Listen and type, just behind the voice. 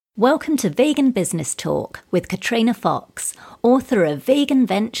Welcome to Vegan Business Talk with Katrina Fox, author of Vegan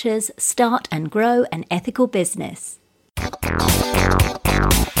Ventures, Start and Grow an Ethical Business.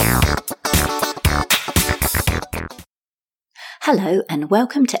 Hello and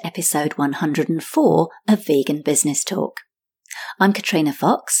welcome to episode 104 of Vegan Business Talk. I'm Katrina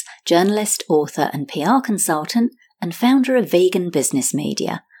Fox, journalist, author and PR consultant and founder of Vegan Business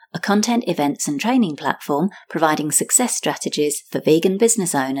Media, a content, events and training platform providing success strategies for vegan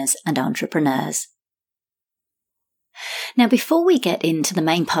business owners and entrepreneurs. Now, before we get into the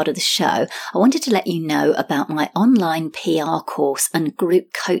main part of the show, I wanted to let you know about my online PR course and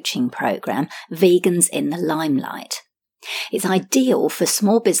group coaching program, Vegans in the Limelight. It's ideal for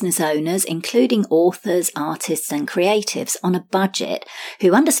small business owners, including authors, artists and creatives on a budget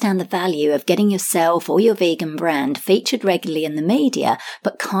who understand the value of getting yourself or your vegan brand featured regularly in the media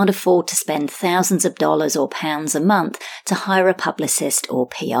but can't afford to spend thousands of dollars or pounds a month to hire a publicist or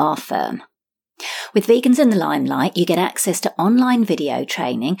PR firm. With Vegans in the Limelight, you get access to online video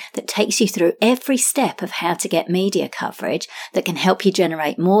training that takes you through every step of how to get media coverage that can help you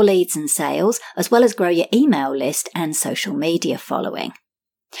generate more leads and sales, as well as grow your email list and social media following.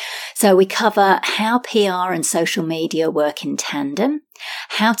 So we cover how PR and social media work in tandem,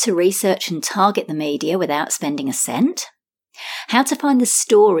 how to research and target the media without spending a cent, how to find the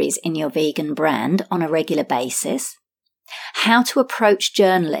stories in your vegan brand on a regular basis, how to approach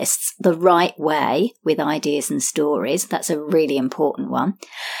journalists the right way with ideas and stories, that's a really important one,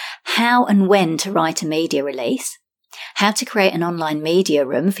 how and when to write a media release, how to create an online media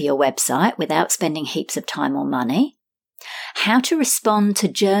room for your website without spending heaps of time or money, how to respond to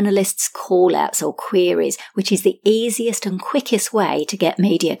journalists' call-outs or queries, which is the easiest and quickest way to get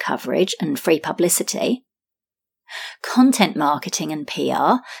media coverage and free publicity, content marketing and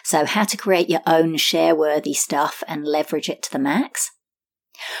PR, so how to create your own share-worthy stuff and leverage it to the max,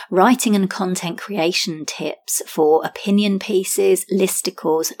 writing and content creation tips for opinion pieces,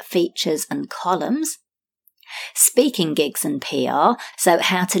 listicles, features and columns, speaking gigs and PR, so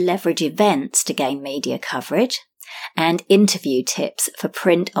how to leverage events to gain media coverage, and interview tips for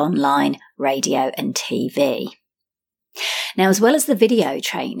print, online, radio and TV. Now, as well as the video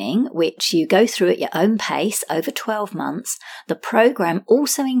training, which you go through at your own pace over 12 months, the program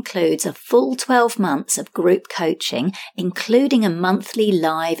also includes a full 12 months of group coaching, including a monthly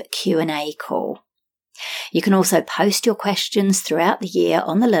live Q&A call. You can also post your questions throughout the year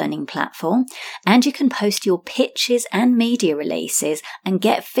on the learning platform, and you can post your pitches and media releases and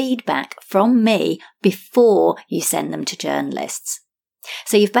get feedback from me before you send them to journalists.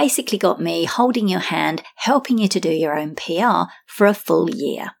 So you've basically got me holding your hand, helping you to do your own PR for a full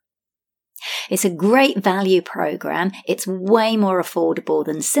year. It's a great value program. It's way more affordable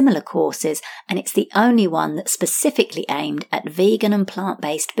than similar courses, and it's the only one that's specifically aimed at vegan and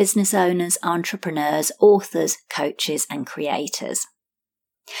plant-based business owners, entrepreneurs, authors, coaches, and creators.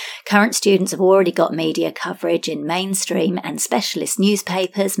 Current students have already got media coverage in mainstream and specialist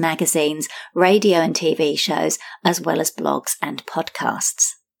newspapers, magazines, radio and TV shows, as well as blogs and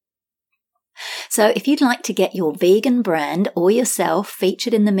podcasts. So if you'd like to get your vegan brand or yourself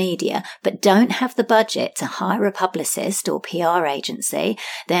featured in the media, but don't have the budget to hire a publicist or PR agency,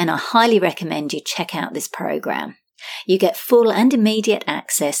 then I highly recommend you check out this program. You get full and immediate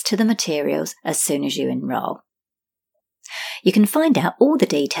access to the materials as soon as you enroll. You can find out all the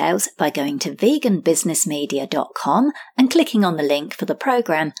details by going to veganbusinessmedia.com and clicking on the link for the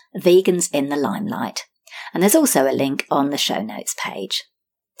program Vegans in the Limelight. And there's also a link on the show notes page.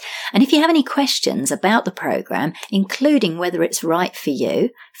 And if you have any questions about the program, including whether it's right for you,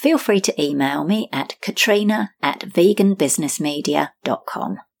 feel free to email me at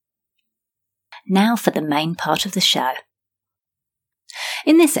katrina@veganbusinessmedia.com. Now for the main part of the show.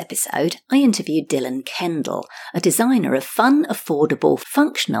 In this episode, I interviewed Dylan Kendall, a designer of fun, affordable,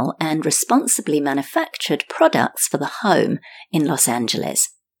 functional and responsibly manufactured products for the home in Los Angeles.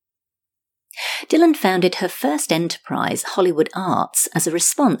 Dylan founded her first enterprise, Hollywood Arts, as a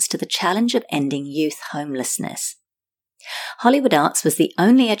response to the challenge of ending youth homelessness. Hollywood Arts was the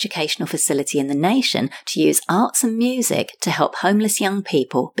only educational facility in the nation to use arts and music to help homeless young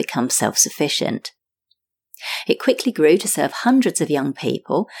people become self-sufficient. It quickly grew to serve hundreds of young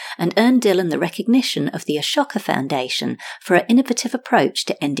people and earned Dylan the recognition of the Ashoka Foundation for her innovative approach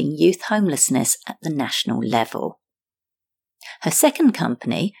to ending youth homelessness at the national level. Her second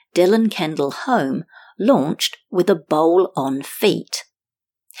company, Dylan Kendall Home, launched with a bowl on feet.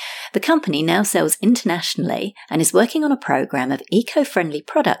 The company now sells internationally and is working on a program of eco-friendly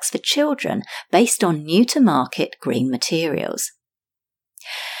products for children based on new-to-market green materials.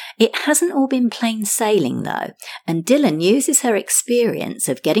 It hasn't all been plain sailing though, and Dylan uses her experience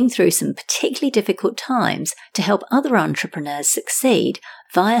of getting through some particularly difficult times to help other entrepreneurs succeed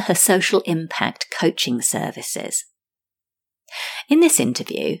via her social impact coaching services. In this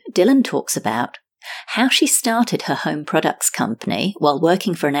interview, Dylan talks about how she started her home products company while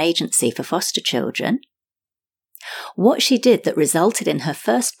working for an agency for foster children, what she did that resulted in her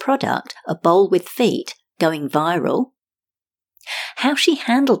first product, a bowl with feet, going viral, how she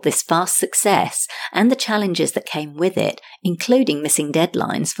handled this fast success and the challenges that came with it, including missing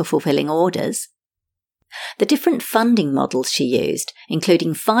deadlines for fulfilling orders, the different funding models she used,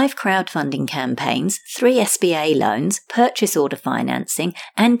 including 5 crowdfunding campaigns, 3 SBA loans, purchase order financing,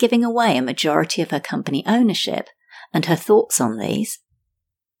 and giving away a majority of her company ownership, and her thoughts on these,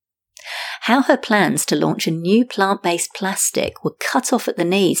 how her plans to launch a new plant-based plastic were cut off at the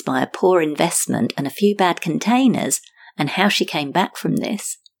knees by a poor investment and a few bad containers, and how she came back from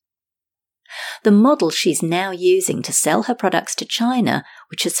this, the model she's now using to sell her products to China,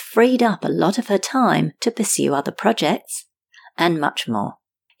 which has freed up a lot of her time to pursue other projects, and much more.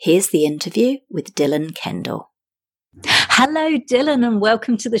 Here's the interview with Dylan Kendall. Hello, Dylan, and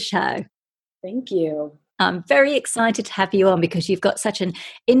welcome to the show. Thank you. I'm very excited to have you on because you've got such an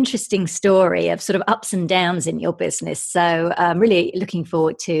interesting story of sort of ups and downs in your business. So I'm really looking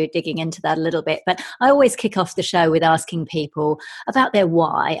forward to digging into that a little bit. But I always kick off the show with asking people about their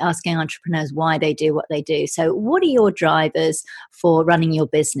why, asking entrepreneurs why they do what they do. So what are your drivers for running your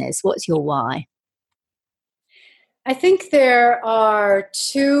business? What's your why? I think there are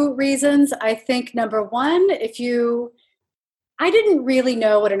 2 reasons. I think number one, I didn't really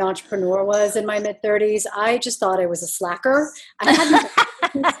know what an entrepreneur was in my mid-30s. I just thought I was a slacker. I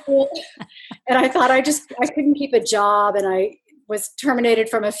hadn't school, and I thought I couldn't keep a job, and I was terminated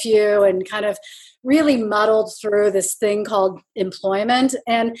from a few and kind of really muddled through this thing called employment.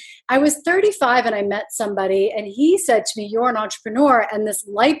 And I was 35 and I met somebody and he said to me, "You're an entrepreneur." And this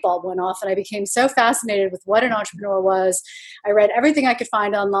light bulb went off and I became so fascinated with what an entrepreneur was. I read everything I could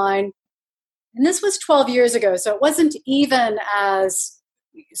find online. And this was 12 years ago, so it wasn't even as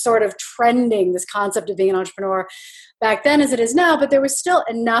sort of trending, this concept of being an entrepreneur back then as it is now, but there was still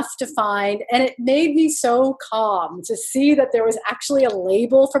enough to find. And it made me so calm to see that there was actually a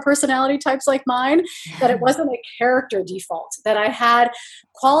label for personality types like mine, that it wasn't a character default, that I had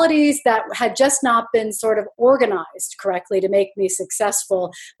qualities that had just not been sort of organized correctly to make me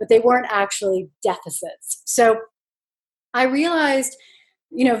successful, but they weren't actually deficits. So I realized,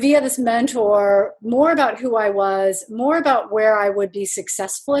 via this mentor, more about who I was, more about where I would be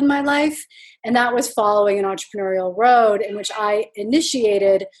successful in my life. And that was following an entrepreneurial road in which I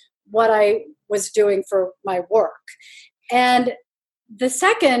initiated what I was doing for my work. And the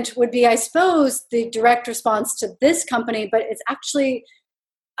second would be, I suppose, the direct response to this company, but it's actually,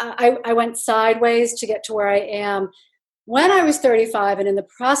 I went sideways to get to where I am. When I was 35 and in the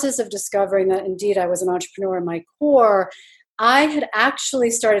process of discovering that indeed I was an entrepreneur in my core, I had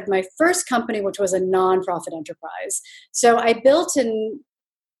actually started my first company, which was a nonprofit enterprise. So I built in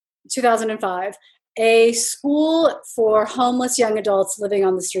 2005 a school for homeless young adults living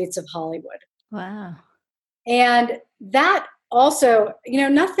on the streets of Hollywood. Wow. And that also,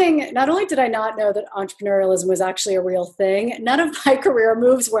 not only did I not know that entrepreneurialism was actually a real thing, none of my career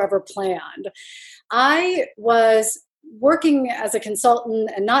moves were ever planned. I was working as a consultant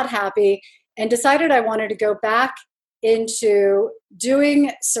and not happy, and decided I wanted to go back into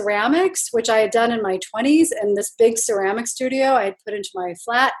doing ceramics, which I had done in my 20s in this big ceramic studio I had put into my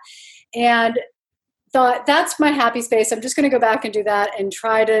flat, and thought, that's my happy space. I'm just going to go back and do that and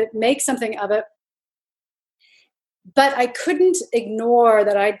try to make something of it. But I couldn't ignore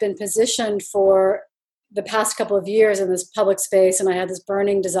that I'd been positioned for the past couple of years in this public space, and I had this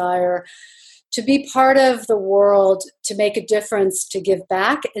burning desire to be part of the world, to make a difference, to give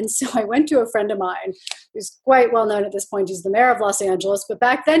back. And so I went to a friend of mine who's quite well known at this point. He's the mayor of Los Angeles, but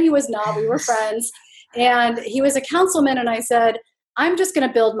back then he was not. We were friends. And he was a councilman, and I said, I'm just going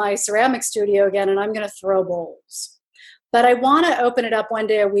to build my ceramic studio again, and I'm going to throw bowls. But I want to open it up one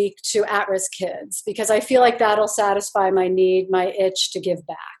day a week to at-risk kids, because I feel like that'll satisfy my need, my itch to give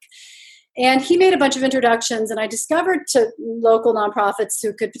back. And he made a bunch of introductions, and I discovered to local nonprofits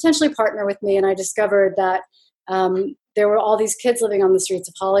who could potentially partner with me. And I discovered that there were all these kids living on the streets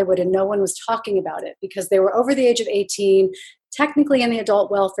of Hollywood, and no one was talking about it because they were over the age of 18, technically in the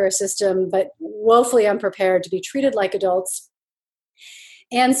adult welfare system, but woefully unprepared to be treated like adults.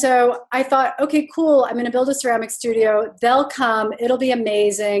 And so I thought, okay, cool. I'm going to build a ceramic studio. They'll come. It'll be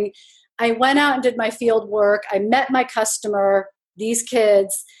amazing. I went out and did my field work. I met my customer, these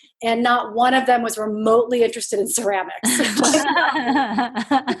kids. and not one of them was remotely interested in ceramics.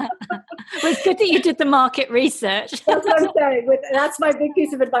 Well, it's good that you did the market research. That's what I'm saying. That's my big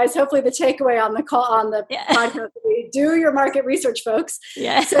piece of advice. Hopefully, the takeaway on the podcast will be: do your market research, folks.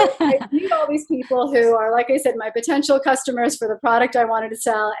 Yeah. So I meet all these people who are, like I said, my potential customers for the product I wanted to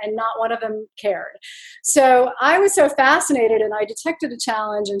sell, and not one of them cared. So I was so fascinated, and I detected a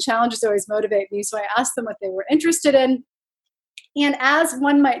challenge, and challenges always motivate me. So I asked them what they were interested in. And as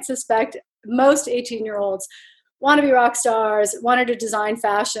one might suspect, most 18-year-olds want to be rock stars, wanted to design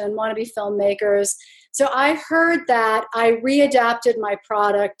fashion, want to be filmmakers. So I heard that. I readapted my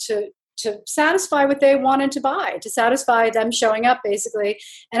product to satisfy what they wanted to buy, to satisfy them showing up, basically.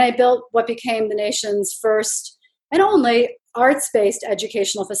 And I built what became the nation's first and only arts-based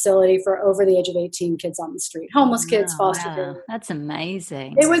educational facility for over the age of 18 kids on the street, homeless kids, foster care. That's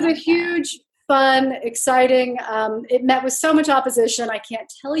amazing. It was a huge, fun, exciting. It met with so much opposition. I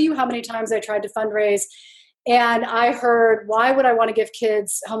can't tell you how many times I tried to fundraise. And I heard, why would I want to give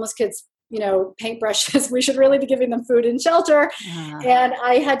homeless kids, paintbrushes? We should really be giving them food and shelter. And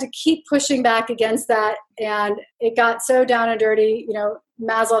I had to keep pushing back against that. And it got so down and dirty.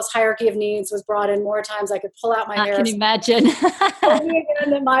 Maslow's hierarchy of needs was brought in more times. I could pull out my hair. I can imagine.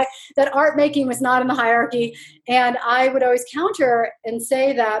 That art making was not in the hierarchy. And I would always counter and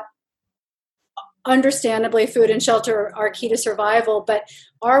say that, understandably, food and shelter are key to survival, but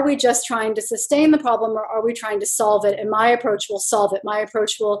are we just trying to sustain the problem, or are we trying to solve it? And my approach will solve it. My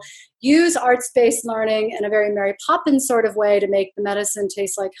approach will use arts-based learning in a very Mary Poppins sort of way to make the medicine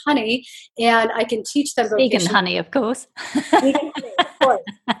taste like honey. And I can teach them vegan honey, of course. Vegan honey, of course.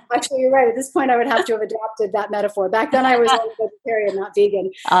 Actually, you're right. At this point, I would have to have adopted that metaphor. Back then, I was only vegetarian, not vegan.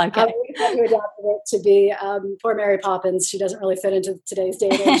 Okay. We had to adopt it to be poor Mary Poppins. She doesn't really fit into today's day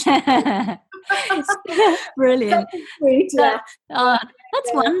and age. Brilliant. Sweet, yeah.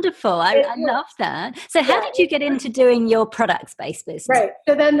 That's wonderful. I love that. So how did you get into doing your products-based business? Right.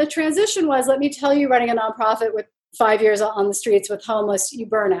 So then the transition was, let me tell you, running a nonprofit with 5 years on the streets with homeless, you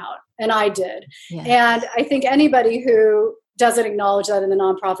burn out. And I did. Yeah. And I think anybody who doesn't acknowledge that in the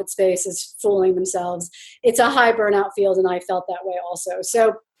nonprofit space is fooling themselves. It's a high burnout field, and I felt that way also.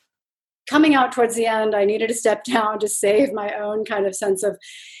 So coming out towards the end, I needed to step down to save my own kind of sense of,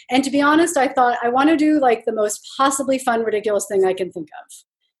 and to be honest, I thought I want to do like the most possibly fun, ridiculous thing I can think of.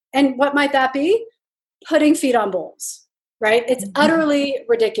 And what might that be? Putting feet on bowls, right? It's utterly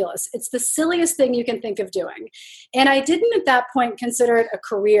ridiculous. It's the silliest thing you can think of doing. And I didn't at that point consider it a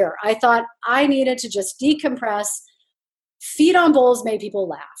career. I thought I needed to just decompress. Feet on bowls made people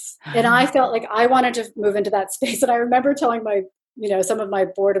laugh. And I felt like I wanted to move into that space. And I remember telling some of my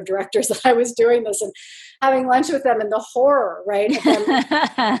board of directors that I was doing this and having lunch with them, and the horror, right?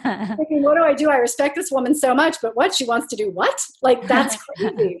 Thinking, what do? I respect this woman so much, but what? She wants to do what? Like, that's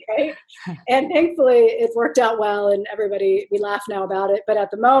crazy, right? And thankfully it worked out well, and we laugh now about it. But at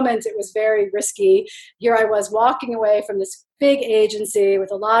the moment it was very risky. Here I was walking away from this big agency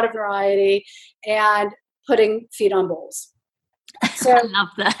with a lot of notoriety and putting feet on bowls. So I love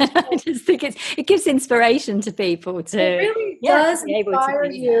that. I just think it gives inspiration to people to. It really does inspire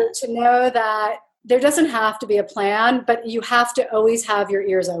you to know that there doesn't have to be a plan, but you have to always have your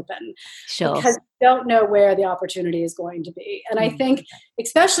ears open. Sure. Because you don't know where the opportunity is going to be. And I think,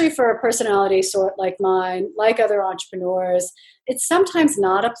 especially for a personality sort like mine, like other entrepreneurs, it's sometimes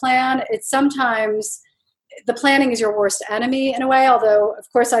not a plan. It's sometimes the planning is your worst enemy in a way, although of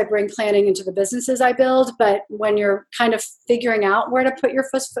course I bring planning into the businesses I build, but when you're kind of figuring out where to put your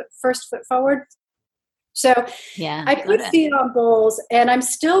first foot forward. So I put feet on bowls, and I'm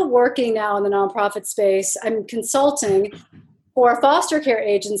still working now in the nonprofit space. I'm consulting for a foster care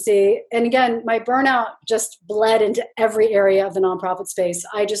agency. And again, my burnout just bled into every area of the nonprofit space.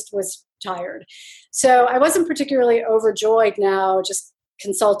 I just was tired. So I wasn't particularly overjoyed now just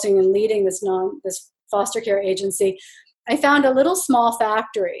consulting and leading this foster care agency. I found a little small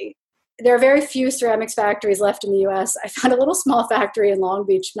factory. There are very few ceramics factories left in the US. I found a little small factory in Long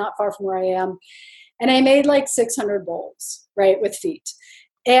Beach, not far from where I am. And I made like 600 bowls, right, with feet.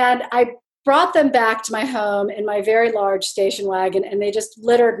 And I brought them back to my home in my very large station wagon, and they just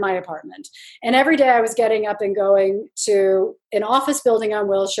littered my apartment. And every day I was getting up and going to an office building on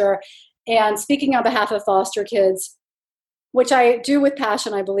Wilshire and speaking on behalf of foster kids, which I do with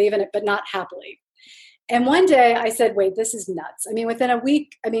passion. I believe in it, but not happily. And one day I said, wait, this is nuts. I mean,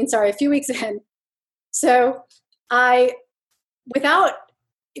 a few weeks in. So without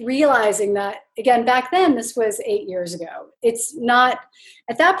realizing that, again, back then, this was 8 years ago. It's not,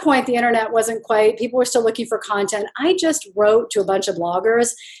 at that point, the internet wasn't quite, people were still looking for content. I just wrote to a bunch of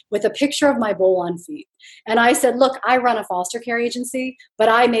bloggers with a picture of my bowl-on feet. And I said, look, I run a foster care agency, but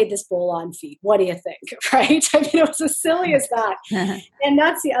I made this bowl-on feet. What do you think? Right? I mean, it was as silly as that. And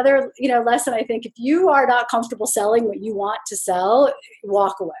that's the other, lesson, I think. If you are not comfortable selling what you want to sell,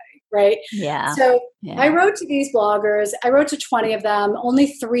 walk away. Right? Yeah. So I wrote to these bloggers. I wrote to 20 of them. Only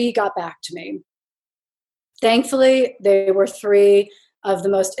 3 got back to me. Thankfully, they were 3 of the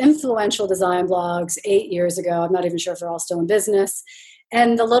most influential design blogs 8 years ago. I'm not even sure if they're all still in business.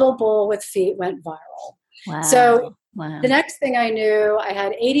 And the little bowl with feet went viral. Wow. So the next thing I knew, I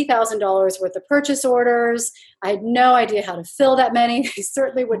had $80,000 worth of purchase orders. I had no idea how to fill that many. I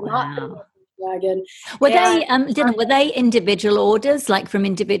certainly would not put wagon. Were they individual orders, like from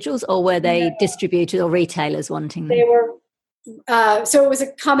individuals, or were they distributors or retailers wanting them? They were. So it was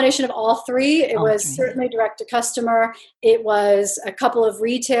a combination of all 3. It was certainly direct to customer. It was a couple of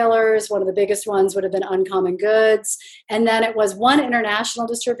retailers. One of the biggest ones would have been Uncommon Goods. And then it was one international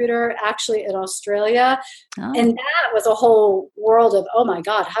distributor, actually in Australia. Oh. And that was a whole world of, oh my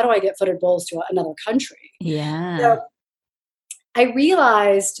God, how do I get footed bowls to another country? Yeah. So I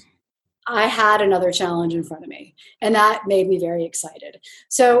realized I had another challenge in front of me, and that made me very excited.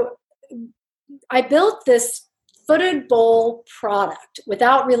 So I built this footed bowl product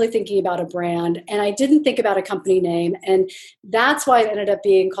without really thinking about a brand, and I didn't think about a company name, and that's why it ended up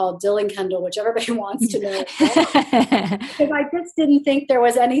being called Dill & Kendall, which everybody wants to know. Because I just didn't think there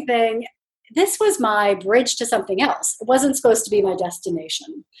was anything. This was my bridge to something else. It wasn't supposed to be my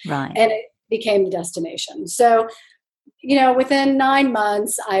destination. Right. And it became the destination. So, within 9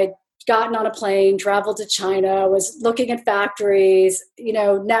 months, I gotten on a plane, traveled to China, was looking at factories,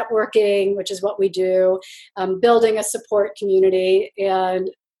 networking, which is what we do, building a support community, and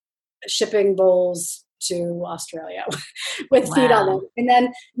shipping bowls to Australia with feet on them. And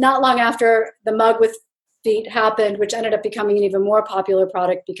then not long after, the mug with feet happened, which ended up becoming an even more popular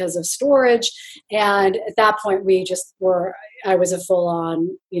product because of storage. And at that point, I was a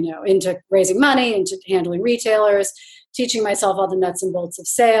full-on, into raising money, into handling retailers, teaching myself all the nuts and bolts of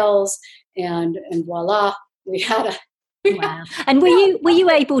sales, and voila, we had a Wow. And were you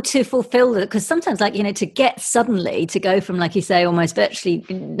able to fulfill that? Because sometimes, to get suddenly to go from, like you say, almost virtually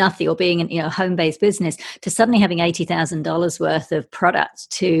nothing, or being in a home-based business, to suddenly having $80,000 worth of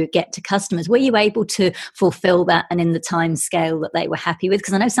product to get to customers, were you able to fulfill that and in the time scale that they were happy with?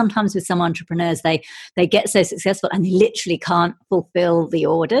 Because I know sometimes with some entrepreneurs, they get so successful and they literally can't fulfill the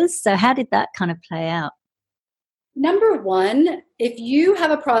orders. So how did that kind of play out? Number one, if you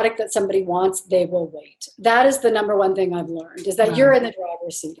have a product that somebody wants, they will wait. That is the number one thing I've learned, is that you're in the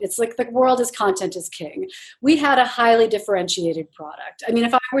driver's seat. It's like the world is content is king. We had a highly differentiated product. I mean,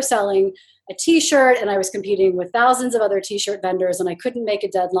 if I were selling a t-shirt and I was competing with thousands of other t-shirt vendors and I couldn't make a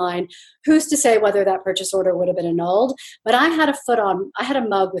deadline, who's to say whether that purchase order would have been annulled? But I had a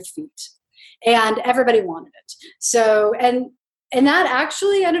mug with feet, and everybody wanted it. So, and that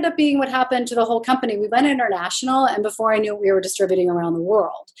actually ended up being what happened to the whole company. We went international, and before I knew it, we were distributing around the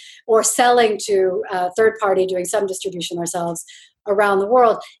world, or selling to a third party, doing some distribution ourselves around the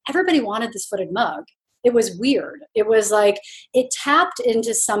world. Everybody wanted this footed mug. It was weird. It was like it tapped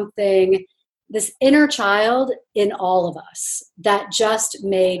into something, this inner child in all of us that just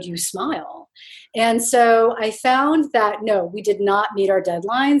made you smile. And so I found that, no, we did not meet our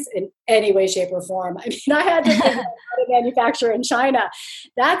deadlines in any way, shape, or form. I mean, I had to figure out how to manufacture in China.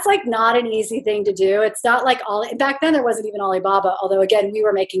 That's not an easy thing to do. It's not like back then there wasn't even Alibaba, although again, we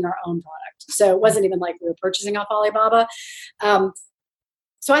were making our own product. So it wasn't even like we were purchasing off Alibaba.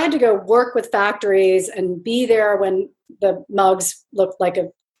 So I had to go work with factories and be there when the mugs looked like a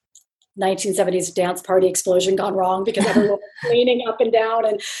 1970s dance party explosion gone wrong, because everyone was leaning up and down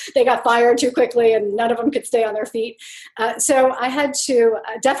and they got fired too quickly and none of them could stay on their feet. So I had to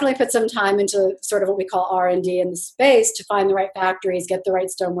definitely put some time into sort of what we call R&D in the space to find the right factories, get the right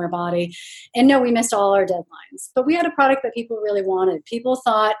stoneware body. And no, we missed all our deadlines, but we had a product that people really wanted.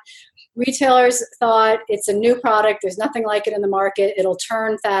 Retailers thought it's a new product. There's nothing like it in the market. It'll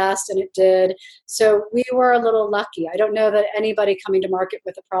turn fast, and it did. So we were a little lucky. I don't know that anybody coming to market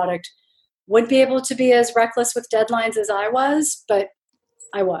with a product would be able to be as reckless with deadlines as I was, but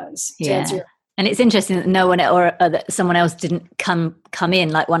I was. To answer your And it's interesting that no one or that someone else didn't come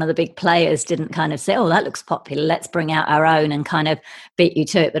in, like one of the big players didn't kind of say, oh, that looks popular, let's bring out our own and kind of beat you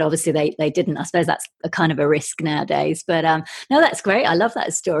to it. But obviously they didn't. I suppose that's a kind of a risk nowadays. But no, that's great. I love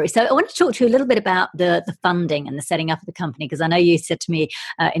that story. So I want to talk to you a little bit about the funding and the setting up of the company, because I know you said to me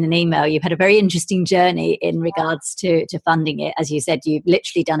in an email, you've had a very interesting journey in regards to funding it. As you said, you've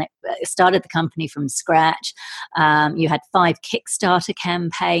literally done it, started the company from scratch. You had 5 Kickstarter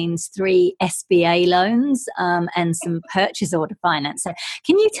campaigns, 3 SBA loans, and some purchase order finance. So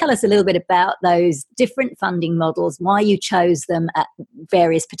can you tell us a little bit about those different funding models, why you chose them at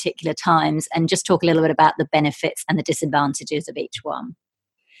various particular times, and just talk a little bit about the benefits and the disadvantages of each one?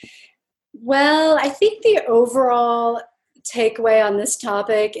 Well, I think the overall takeaway on this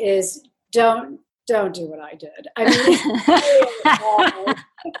topic is don't do what I did. I mean,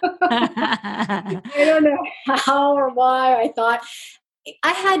 I don't know how or why. I thought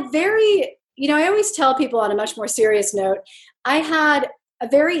I had I always tell people on a much more serious note, I had a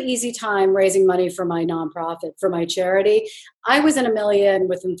very easy time raising money for my nonprofit, for my charity. I was in $1 million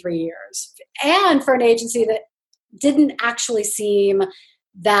within 3 years. And for an agency that didn't actually seem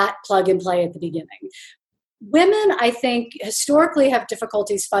that plug and play at the beginning. Women, I think, historically have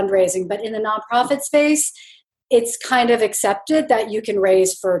difficulties fundraising, but in the nonprofit space, it's kind of accepted that you can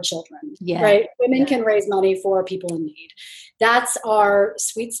raise for children, right? Women can raise money for people in need. That's our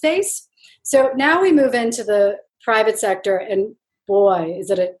sweet space. So now we move into the private sector, and boy,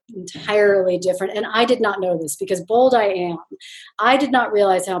 is it entirely different. And I did not know this because bold I am. I did not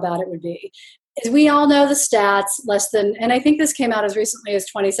realize how bad it would be. As we all know the stats, and I think this came out as recently as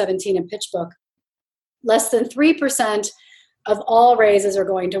 2017 in PitchBook, less than 3% of all raises are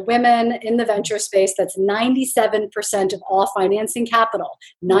going to women in the venture space. That's 97% of all financing capital.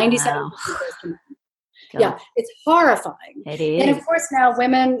 97% Wow. goes to men. Yeah, it's horrifying. It is. And of course now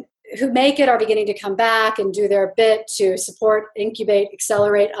women who make it are beginning to come back and do their bit to support, incubate,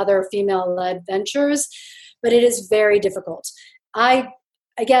 accelerate other female-led ventures, but it is very difficult. I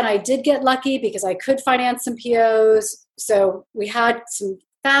did get lucky because I could finance some POs, so we had some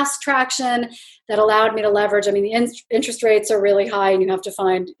fast traction that allowed me to leverage. I mean, the interest rates are really high, and you have to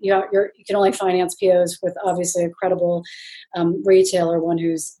find, you can only finance POs with obviously a credible retailer, one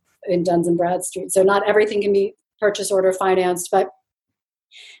who's in Duns and Bradstreet. So not everything can be purchase order financed, but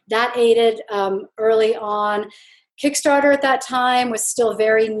that aided early on. Kickstarter at that time was still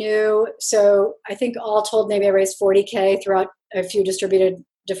very new. So I think all told, maybe I raised $40K throughout a few distributed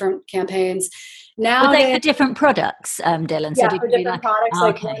different campaigns. Now were they for different products, Dylan? Yeah, so for different products. Oh,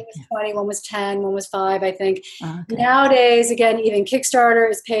 like one was 20, one was 10, one was 5, I think. Okay. Nowadays, again, even Kickstarter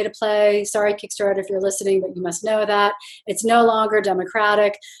is pay to play. Sorry, Kickstarter, if you're listening, but you must know that. It's no longer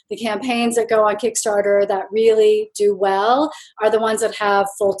democratic. The campaigns that go on Kickstarter that really do well are the ones that have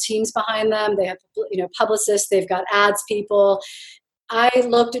full teams behind them. They have, publicists, they've got ads people. I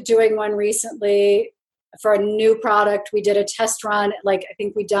looked at doing one recently for a new product. We did a test run. I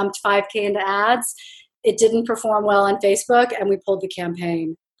think we dumped $5K into ads. It didn't perform well on Facebook, and we pulled the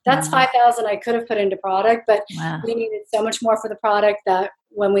campaign. That's $5,000 I could have put into product, but we needed so much more for the product that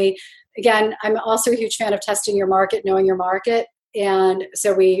I'm also a huge fan of testing your market, knowing your market. And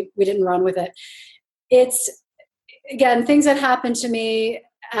so we didn't run with it. It's, again, things that happened to me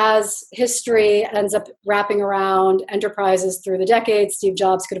as history ends up wrapping around enterprises through the decades. Steve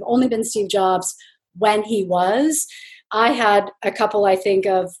Jobs could have only been Steve Jobs when he was. I had a couple, I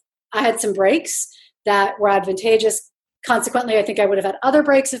had some breaks that were advantageous. Consequently, I think I would have had other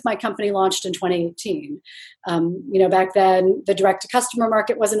breaks if my company launched in 2018. Back then, the direct-to-customer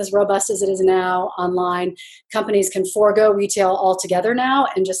market wasn't as robust as it is now online. Companies can forego retail altogether now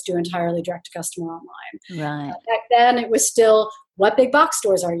and just do entirely direct-to-customer online. Right. Back then, it was still, what big box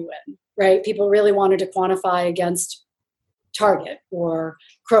stores are you in, right? People really wanted to quantify against Target or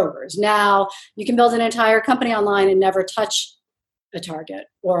Kroger's. Now you can build an entire company online and never touch a Target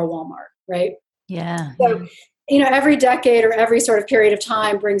or a Walmart, right? Yeah. So, every decade or every sort of period of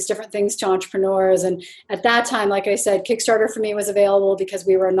time brings different things to entrepreneurs. And at that time, like I said, Kickstarter for me was available because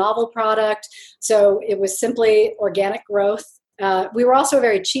we were a novel product. So it was simply organic growth. We were also a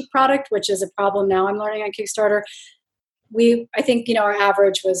very cheap product, which is a problem now I'm learning on Kickstarter. I think, our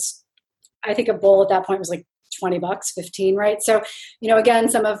average was, I think a bowl at that point was like $20, 15, right? So, again,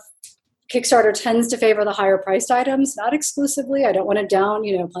 some of Kickstarter tends to favor the higher priced items, not exclusively. I don't want to down,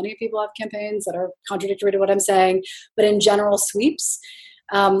 plenty of people have campaigns that are contradictory to what I'm saying, but in general sweeps.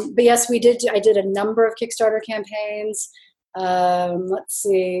 But yes, I did a number of Kickstarter campaigns. Let's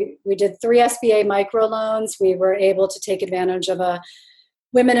see, we did 3 SBA microloans. We were able to take advantage of a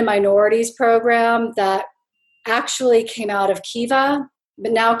women and minorities program that actually came out of Kiva.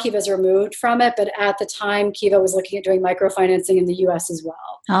 but now Kiva's removed from it. But at the time, Kiva was looking at doing microfinancing in the U.S. as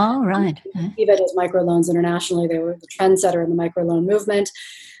well. Oh, right. Kiva does microloans internationally. They were the trendsetter in the microloan movement.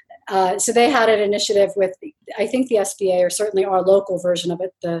 So they had an initiative with, I think, the SBA, or certainly our local version of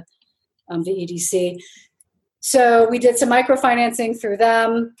it, the EDC. So we did some microfinancing through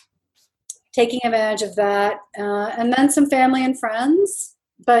them, taking advantage of that, and then some family and friends,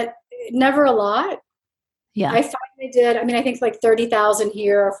 but never a lot. Yeah. I finally did, I think like 30,000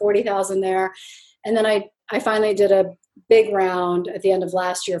 here or 40,000 there. And then I finally did a big round at the end of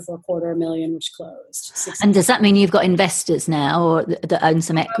last year for $250,000, which closed. And does that mean you've got investors now, or that own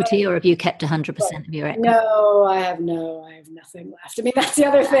some equity, or have you kept 100% of your equity? No, I have nothing left. That's the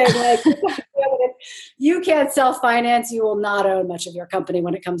other thing. Like, if you can't self-finance, you will not own much of your company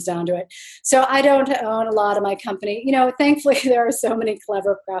when it comes down to it. So I don't own a lot of my company. Thankfully there are so many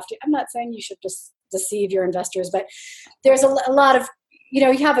clever, crafty. I'm not saying you should just deceive your investors, but there's a lot of,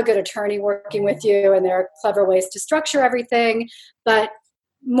 you have a good attorney working with you, and there are clever ways to structure everything. But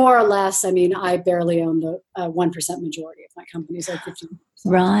more or less, I barely own the 1% majority of my company, so 15%.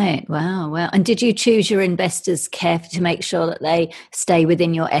 Right. Wow. And did you choose your investors carefully to make sure that they stay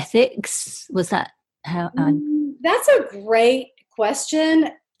within your ethics? Was that how? That's a great question.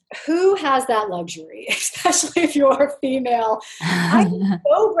 Who has that luxury, especially if you're female? I'm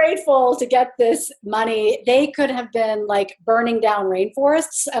so grateful to get this money. They could have been like burning down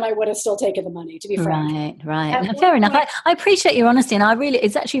rainforests, and I would have still taken the money, to be frank. Right. No, fair enough. I appreciate your honesty, and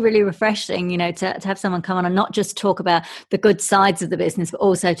it's actually really refreshing, to have someone come on and not just talk about the good sides of the business, but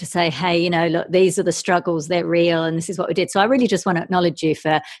also to say, hey, look, these are the struggles, they're real, and this is what we did. So I really just want to acknowledge you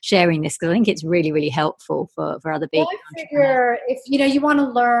for sharing this, because I think it's really, really helpful for other people. Well, I figure if you want to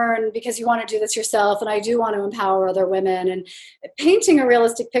learn, because you want to do this yourself, and I do want to empower other women, and painting a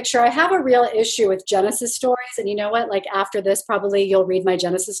realistic picture. I have a real issue with Genesis stories, and you know what? Like, after this, probably you'll read my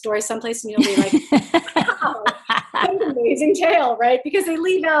Genesis story someplace, and you'll be like, wow, what an amazing tale, right? Because they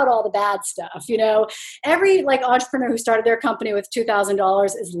leave out all the bad stuff. Every entrepreneur who started their company with $2,000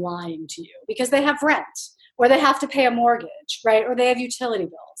 is lying to you, because they have rent, or they have to pay a mortgage, right? Or they have utility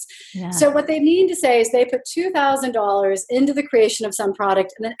bills. Yeah. So what they mean to say is they put $2,000 into the creation of some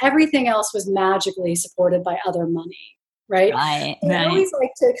product, and then everything else was magically supported by other money, right? Right. I always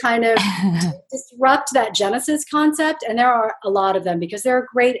like to kind of disrupt that Genesis concept, and there are a lot of them, because there are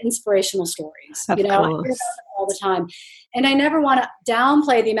great inspirational stories. Of I hear about them all the time. And I never want to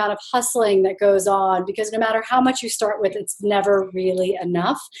downplay the amount of hustling that goes on, because no matter how much you start with, it's never really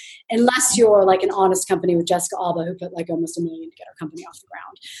enough, unless you're like an honest company with Jessica Alba, who put like almost $1 million to get her company off the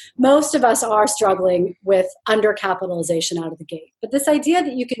ground. Most of us are struggling with undercapitalization out of the gate. But this idea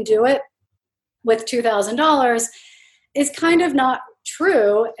that you can do it with $2,000 is kind of not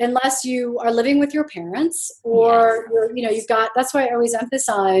true unless you are living with your parents, or you've got. That's why I always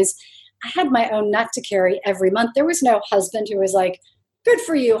emphasize, I had my own nut to carry every month. There was no husband who was like, good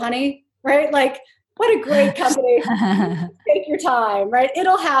for you, honey, right? Like, what a great company. Take your time, right?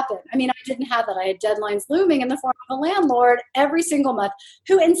 It'll happen. I didn't have that. I had deadlines looming in the form of a landlord every single month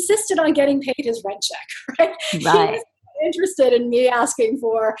who insisted on getting paid his rent check, right? He was interested in me asking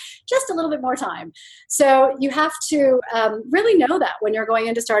for just a little bit more time. So you have to really know that when you're going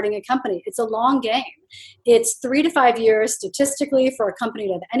into starting a company. It's a long game. It's 3 to 5 years statistically for a company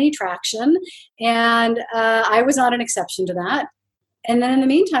to have any traction. And I was not an exception to that. And then in the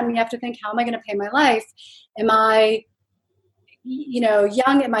meantime, you have to think, how am I going to pay my life? Am I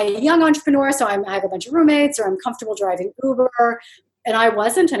young? Am I a young entrepreneur? So I have a bunch of roommates, or I'm comfortable driving Uber. And I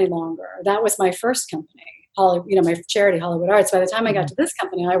wasn't any longer. That was my first company. My charity, Hollywood Arts. By the time I got to this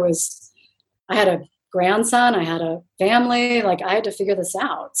company, I had a grandson, I had a family, I had to figure this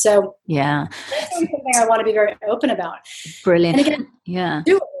out. So that's something I want to be very open about. Brilliant. And again,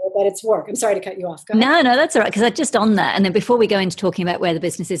 doable, but it's work. I'm sorry to cut you off. Go ahead. No, that's all right. Because I just on that, and then before we go into talking about where the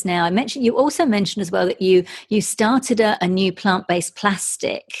business is now, you also mentioned as well that you started a new plant-based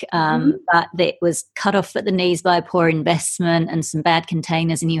plastic, but that was cut off at the knees by a poor investment and some bad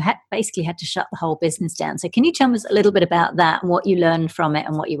containers, and you basically had to shut the whole business down. So can you tell us a little bit about that and what you learned from it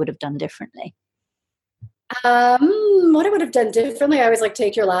and what you would have done differently? What I would have done differently, I always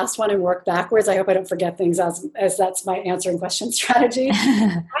take your last one and work backwards. I hope I don't forget things as that's my answering question strategy.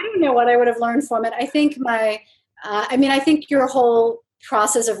 I don't know what I would have learned from it. I think I think your whole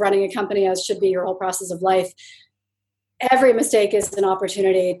process of running a company, as should be your whole process of life, every mistake is an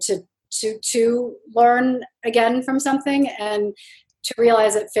opportunity to learn again from something, and to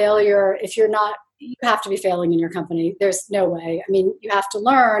realize that failure, you have to be failing in your company. There's no way. You have to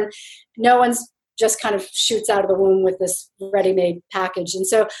learn. No one's just kind of shoots out of the womb with this ready-made package. And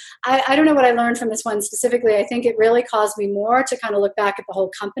so I don't know what I learned from this one specifically. I think it really caused me more to kind of look back at the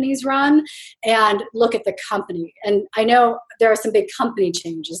whole company's run and look at the company. And I know there are some big company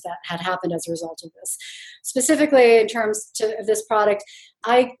changes that had happened as a result of this. Specifically in terms of this product,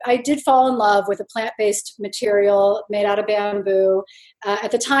 I did fall in love with a plant-based material made out of bamboo.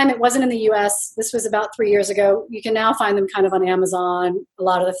 At the time, it wasn't in the US. This was about 3 years ago. You can now find them kind of on Amazon. A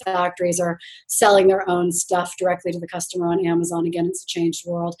lot of the factories are selling their own stuff directly to the customer on Amazon. Again, it's a changed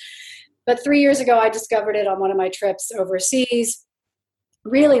world. But 3 years ago, I discovered it on one of my trips overseas.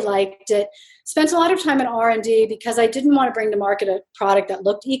 Really liked it. Spent a lot of time in R&D because I didn't want to bring to market a product that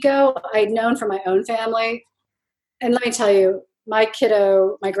looked eco. I'd known from my own family. And let me tell you, my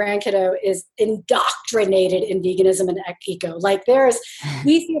grandkiddo is indoctrinated in veganism and eco. Like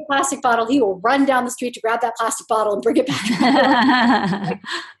we see a plastic bottle, he will run down the street to grab that plastic bottle and bring it back.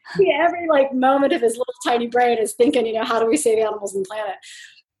 Every moment of his little tiny brain is thinking, how do we save animals and the planet?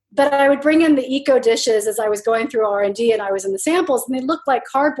 But I would bring in the eco dishes as I was going through R&D and I was in the samples and they looked like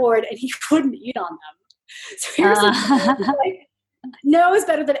cardboard and he couldn't eat on them. So here's knows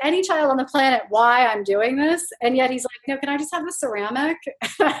better than any child on the planet why I'm doing this. And yet he's like, no, can I just have the ceramic?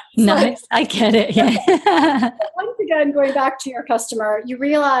 Nice. I get it. Yeah. Once again, going back to your customer,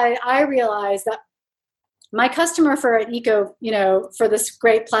 I realize that my customer for an eco, for this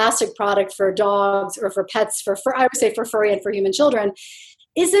great plastic product for dogs or for pets, I would say for furry and for human children,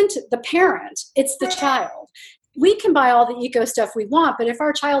 isn't the parent, it's the child. We can buy all the eco stuff we want, but if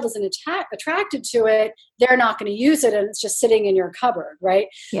our child isn't attracted to it, they're not going to use it and it's just sitting in your cupboard, right?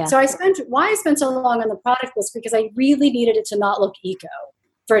 Yeah. So why I spent so long on the product was because I really needed it to not look eco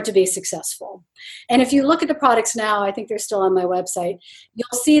for it to be successful. And if you look at the products now, I think they're still on my website,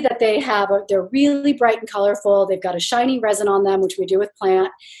 you'll see that they're really bright and colorful. They've got a shiny resin on them, which we do with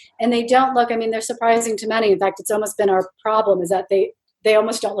plant. And they don't look, they're surprising to many. In fact, it's almost been our problem is that they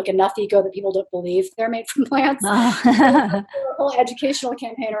almost don't look enough eco that people don't believe they're made from plants. A whole educational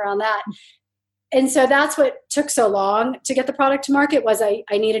campaign around that. And so that's what took so long to get the product to market was I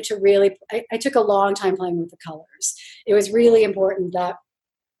needed to really, I took a long time playing with the colors. It was really important that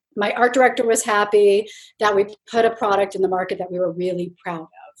my art director was happy that we put a product in the market that we were really proud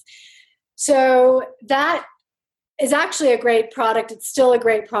of. So that is actually a great product. It's still a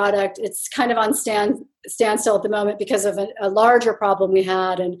great product. It's kind of on standstill at the moment because of a larger problem we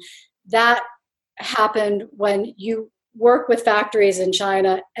had. And that happened when you work with factories in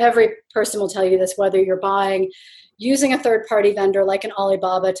China. Every person will tell you this, whether you're using a third-party vendor like an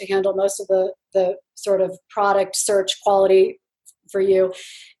Alibaba to handle most of the sort of product search quality for you.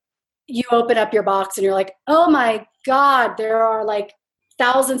 You open up your box and you're like, oh my God, there are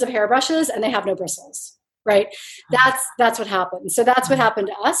thousands of hairbrushes and they have no bristles. Right. That's what happened. So that's what happened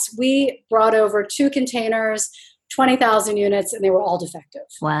to us. We brought over 2 containers, 20,000 units, and they were all defective.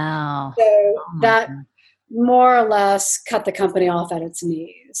 Wow. So that more or less cut the company off at its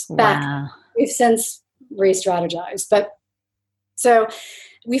knees. Wow. We've since re-strategized. But so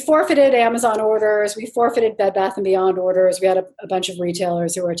we forfeited Amazon orders. We forfeited Bed Bath & Beyond orders. We had a bunch of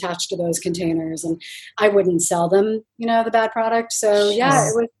retailers who were attached to those containers, and I wouldn't sell them, the bad product. So yeah,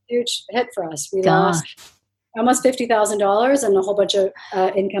 it was a huge hit for us. We lost almost $50,000 and a whole bunch of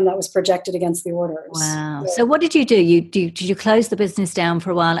income that was projected against the orders. Wow. So what did you do? Did you close the business down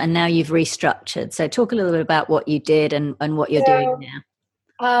for a while and now you've restructured? So talk a little bit about what you did and what you're doing now.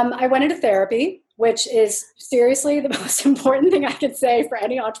 I went into therapy, which is seriously the most important thing I could say for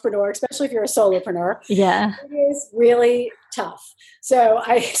any entrepreneur, especially if you're a solopreneur. Yeah. It is really tough. So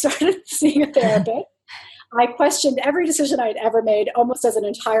I started seeing a therapist. I questioned every decision I'd ever made almost as an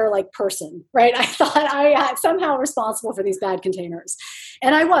entire person, right? I thought I am somehow responsible for these bad containers.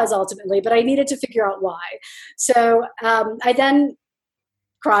 And I was ultimately, but I needed to figure out why. So I then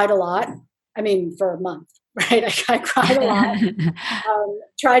cried a lot. For a month, right? I cried a lot.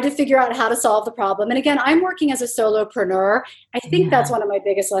 Tried to figure out how to solve the problem. And again, I'm working as a solopreneur. I think that's one of my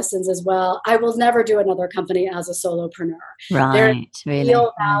biggest lessons as well. I will never do another company as a solopreneur. Right. There's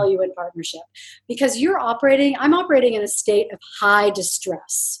real value in partnership because I'm operating in a state of high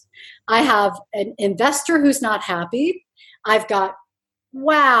distress. I have an investor who's not happy. I've got,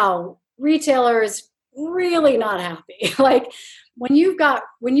 retailers really not happy. When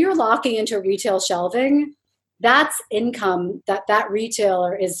you're locking into retail shelving, that's income that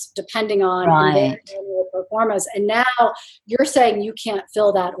retailer is depending on in their annual performance. And now you're saying you can't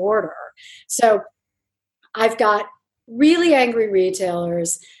fill that order. So I've got really angry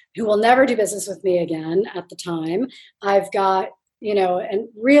retailers who will never do business with me again at the time. I've got, a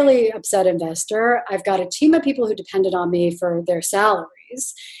really upset investor. I've got a team of people who depended on me for their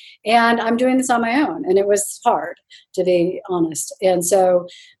salaries. And I'm doing this on my own. And it was hard, to be honest. And so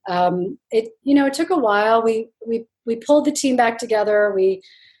it took a while. We pulled the team back together. We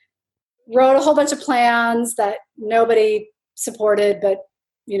wrote a whole bunch of plans that nobody supported, but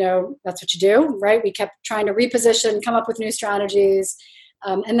that's what you do, right? We kept trying to reposition, come up with new strategies.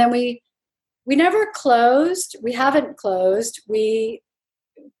 And then we never closed. We haven't closed. We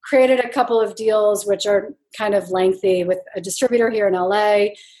created a couple of deals, which are kind of lengthy, with a distributor here in LA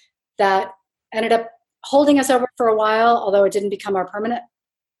that ended up holding us over for a while, although it didn't become our permanent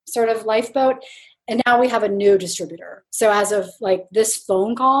sort of lifeboat. And now we have a new distributor. So as of like this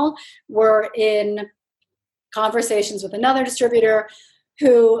phone call, we're in conversations with another distributor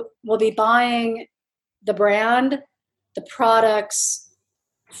who will be buying the brand, the products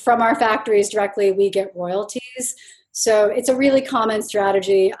from our factories directly. We get royalties. So it's a really common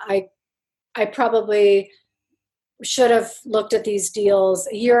strategy. I probably should have looked at these deals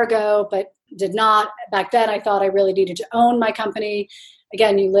a year ago, but did not. Back then, I thought I really needed to own my company.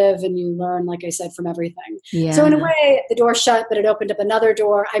 Again, you live and you learn, like I said, from everything. Yeah. So in a way, the door shut, but it opened up another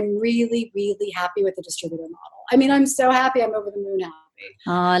door. I'm really, really happy with the distributor model. I mean, I'm so happy. I'm over the moon happy.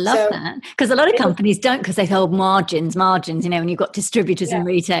 Oh, I love that. Because a lot of companies don't, because they hold margins, when you've got distributors and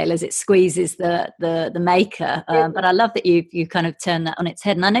retailers, it squeezes the maker. But I love that you kind of turn that on its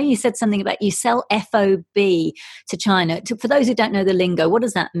head. And I know you said something about you sell FOB to China. For those who don't know the lingo, what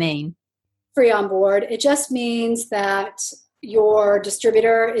does that mean? Free on board. It just means that your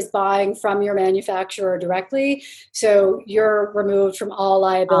distributor is buying from your manufacturer directly. So you're removed from all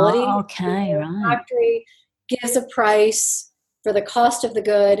liability. Oh, okay, right. The factory gives a price for the cost of the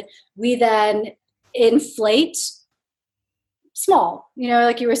good. We then inflate small,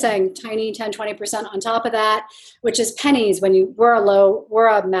 like you were saying, tiny 10, 20% on top of that, which is pennies. We're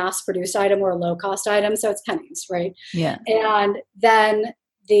a mass produced item, we're a low cost item. So it's pennies, right? Yeah. And then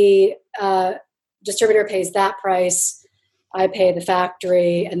the distributor pays that price. I pay the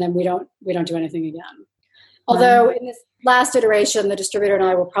factory, and then we don't do anything again. Although in this last iteration, the distributor and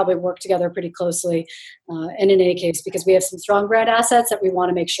I will probably work together pretty closely. And in any case, because we have some strong brand assets that we want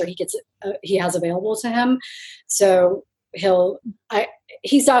to make sure he has available to him. So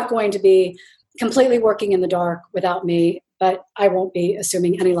he's not going to be completely working in the dark without me, but I won't be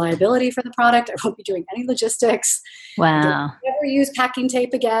assuming any liability for the product. I won't be doing any logistics. Wow. Never use packing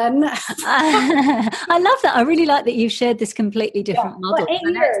tape again. I love that. I really like that you've shared this completely different model. Well,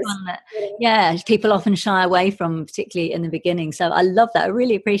 8 years. One that, people often shy away from, particularly in the beginning. So I love that. I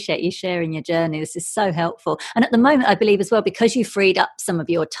really appreciate you sharing your journey. This is so helpful. And at the moment, I believe as well, because you freed up some of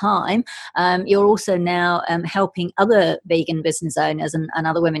your time, you're also now helping other vegan business owners and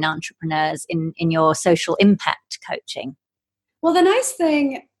other women entrepreneurs in your social impact coaching. Well, the nice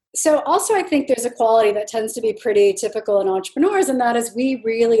thing, so also I think there's a quality that tends to be pretty typical in entrepreneurs, and that is we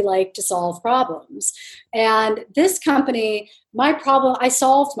really like to solve problems. And this company, I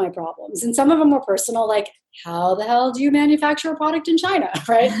solved my problems. And some of them were personal, like, how the hell do you manufacture a product in China,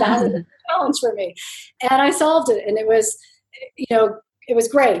 right? That was a challenge for me. And I solved it. And it was, it was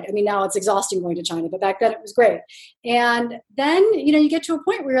great. I mean, now it's exhausting going to China, but back then it was great. And then, you get to a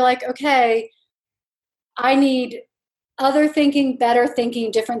point where you're like, okay, I need other thinking, better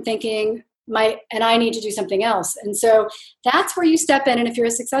thinking, different thinking, and I need to do something else. And so that's where you step in. And if you're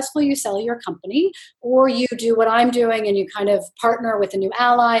successful, you sell your company, or you do what I'm doing and you kind of partner with a new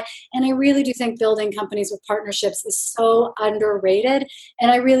ally. And I really do think building companies with partnerships is so underrated. And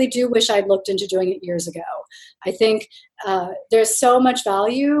I really do wish I'd looked into doing it years ago. I think there's so much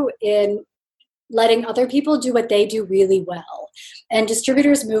value in letting other people do what they do really well. And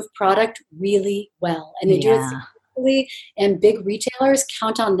distributors move product really well. And they do it and big retailers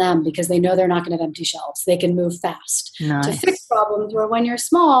count on them because they know they're not going to have empty shelves. They can move fast to fix problems, where when you're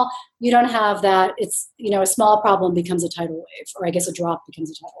small, you don't have that. It's, a small problem becomes a tidal wave, or I guess a drop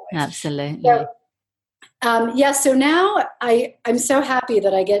becomes a tidal wave. Absolutely. So, so now I'm so happy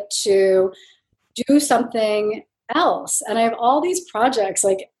that I get to do something else. And I have all these projects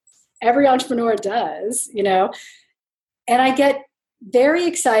like every entrepreneur does, and I get very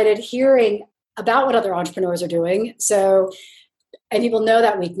excited hearing about what other entrepreneurs are doing. So, and people know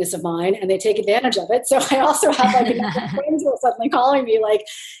that weakness of mine and they take advantage of it. So I also have like friends who are suddenly calling me like,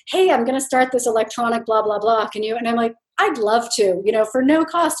 hey, I'm going to start this electronic blah, blah, blah. Can you? And I'm like, I'd love to, for no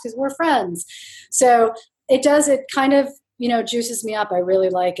cost because we're friends. So it kind of, juices me up. I really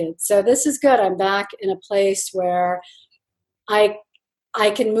like it. So this is good. I'm back in a place where I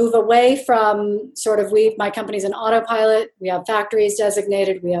can move away from sort of my company's an autopilot. We have factories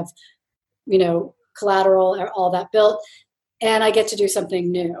designated. We have collateral, all that built, and I get to do something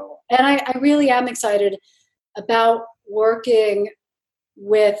new. And I really am excited about working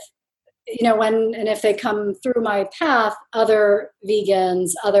with when and if they come through my path, other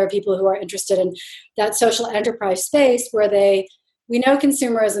vegans, other people who are interested in that social enterprise space where we know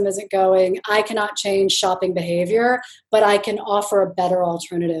consumerism isn't going, I cannot change shopping behavior, but I can offer a better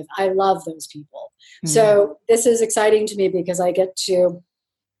alternative. I love those people. So this is exciting to me because I get to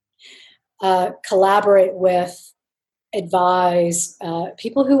collaborate with, advise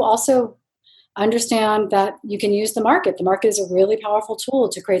people who also understand that you can use the market. The market is a really powerful tool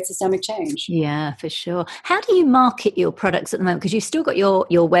to create systemic change. Yeah, for sure. How do you market your products at the moment? Because you've still got your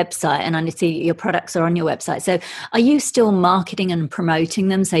website, and I see your products are on your website. So are you still marketing and promoting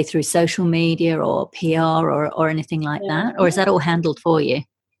them, say through social media or PR or anything like that? Or is that all handled for you?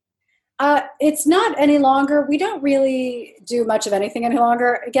 It's not any longer. We don't really do much of anything any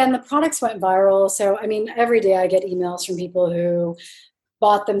longer. Again, the products went viral. So, I mean, every day I get emails from people who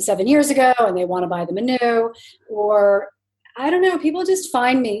bought them 7 years ago and they want to buy them anew, or I don't know, people just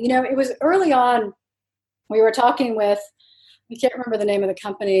find me. It was early on, we were talking with, I can't remember the name of the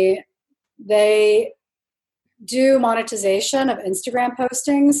company. They do monetization of Instagram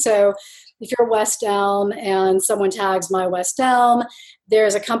postings. So if you're West Elm and someone tags my West Elm,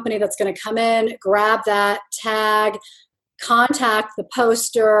 there's a company that's going to come in, grab that tag, contact the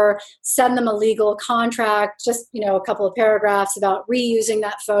poster, send them a legal contract, just, a couple of paragraphs about reusing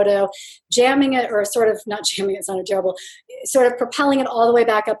that photo, jamming it, or sort of not jamming it, sounded terrible, sort of propelling it all the way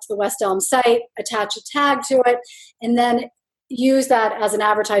back up to the West Elm site, attach a tag to it, and then use that as an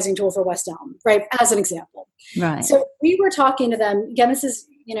advertising tool for West Elm, right? As an example. Right. So we were talking to them, again, this is,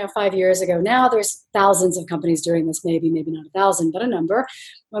 5 years ago. Now there's thousands of companies doing this, maybe not 1,000, but a number.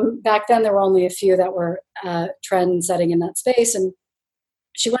 Back then there were only a few that were trend setting in that space. And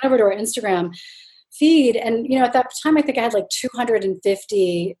she went over to her Instagram feed. And, at that time, I think I had like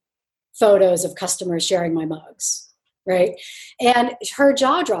 250 photos of customers sharing my mugs, right? And her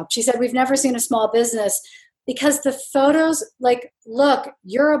jaw dropped. She said, we've never seen a small business because the photos, like, look,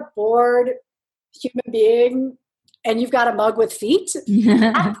 you're a bored human being and you've got a mug with feet,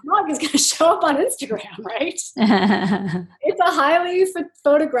 that mug is going to show up on Instagram, right? It's a highly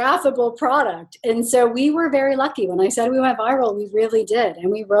photographable product. And so we were very lucky. When I said we went viral, we really did.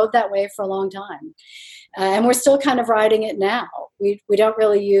 And we rode that wave for a long time. And we're still kind of riding it now. We don't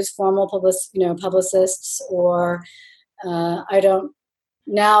really use formal publicists, or I don't.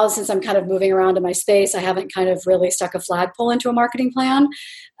 Now, since I'm kind of moving around in my space, I haven't kind of really stuck a flagpole into a marketing plan.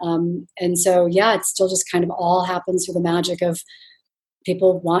 And so, it still just kind of all happens through the magic of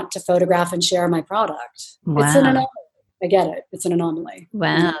people want to photograph and share my product. Wow. It's an anomaly. I get it. It's an anomaly.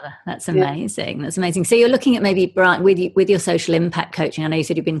 Wow, that's amazing. Yeah. That's amazing. So you're looking at maybe, Brian, with your social impact coaching, I know you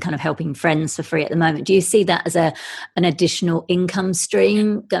said you've been kind of helping friends for free at the moment. Do you see that as an additional income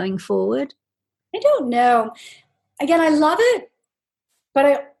stream going forward? I don't know. Again, I love it.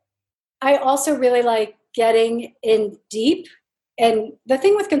 But I also really like getting in deep. And the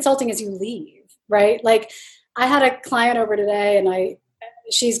thing with consulting is you leave, right? Like, I had a client over today, and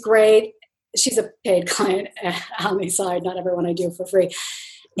she's great. She's a paid client on the side. Not everyone I do for free.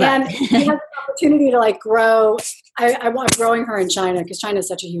 Right. And she has an opportunity to grow. I want growing her in China, because China is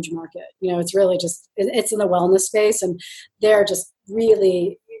such a huge market. It's really just, it's in the wellness space, and they're just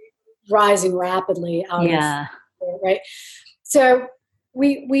really rising rapidly out of, right? So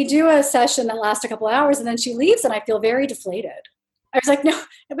we do a session that lasts a couple hours, and then she leaves, and I feel very deflated. I was like, no,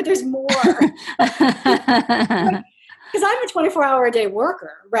 but there's more. Because I'm a 24-hour-a-day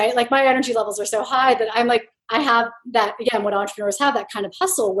worker, right? Like, my energy levels are so high that I'm like, I have that, again, what entrepreneurs have, that kind of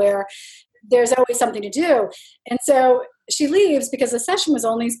hustle where there's always something to do. And so she leaves because the session was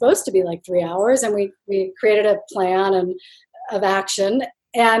only supposed to be like 3 hours, and we created a plan of action.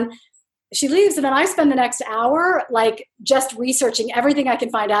 And she leaves, and then I spend the next hour just researching everything I can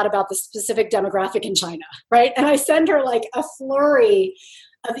find out about the specific demographic in China, right? And I send her a flurry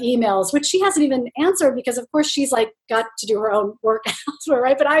of emails, which she hasn't even answered because, of course, she's got to do her own work elsewhere,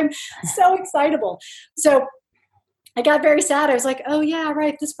 right? But I'm so excitable. So I got very sad. I was like, oh yeah,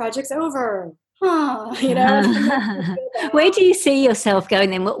 right, this project's over. Where do you see yourself going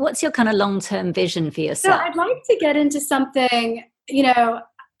then? What's your kind of long-term vision for yourself? So I'd like to get into something,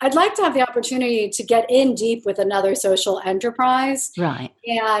 I'd like to have the opportunity to get in deep with another social enterprise. Right.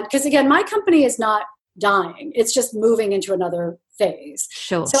 And because, again, my company is not dying. It's just moving into another phase.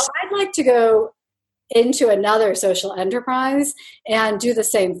 Sure. So I'd like to go into another social enterprise and do the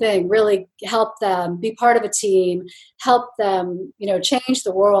same thing, really help them be part of a team, help them, change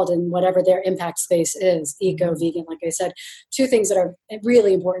the world in whatever their impact space is, eco, vegan, like I said, two things that are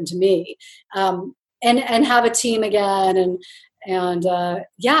really important to me. And have a team again and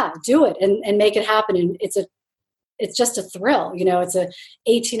do it and make it happen. And it's just a thrill. It's a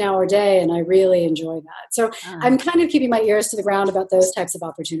 18-hour day, and I really enjoy that. So I'm kind of keeping my ears to the ground about those types of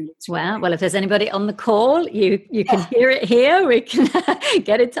opportunities. Wow. Well, if there's anybody on the call, you can hear it here. We can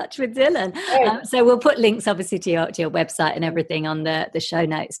get in touch with Dylan. Right. So we'll put links, obviously, to your website and everything on the show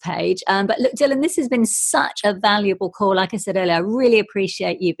notes page. But look, Dylan, this has been such a valuable call. Like I said earlier, I really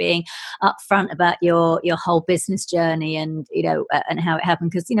appreciate you being upfront about your whole business journey and, and how it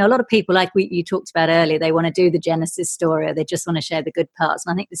happened. Because, a lot of people, like you talked about earlier, they want to do the Genesis story, or they just want to share the good parts.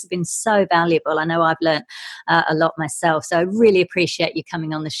 And I think this has been so valuable. I know I've learned a lot myself. So I really appreciate you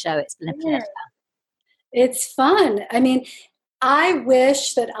coming on the show. It's been a pleasure. It's fun. I mean, I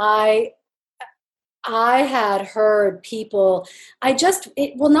wish that I had heard people.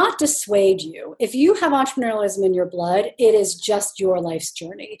 It will not dissuade you. If you have entrepreneurialism in your blood, it is just your life's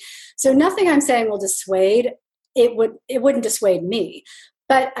journey. So nothing I'm saying will dissuade. It wouldn't dissuade me.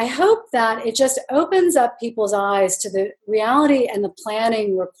 But I hope that it just opens up people's eyes to the reality and the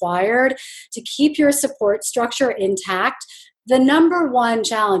planning required to keep your support structure intact. The number one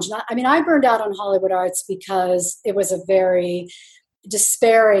challenge, I burned out on Hollywood Arts because it was a very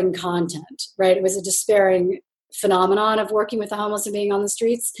despairing content, right? It was a despairing phenomenon of working with the homeless and being on the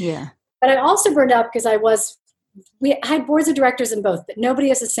streets. Yeah. But I also burned out because we had boards of directors in both, but nobody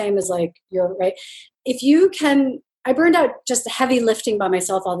is the same as right. I burned out just heavy lifting by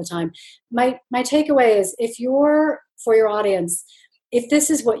myself all the time. My takeaway is, for your audience, if this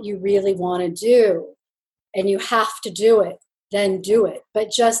is what you really want to do and you have to do it, then do it.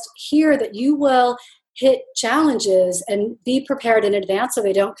 But just hear that you will hit challenges and be prepared in advance so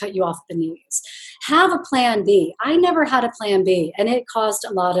they don't cut you off at the knees. Have a plan B. I never had a plan B, and it caused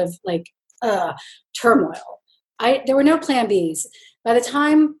a lot of turmoil. There were no plan Bs. By the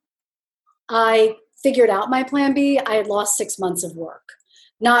time I figured out my plan B, I had lost 6 months of work.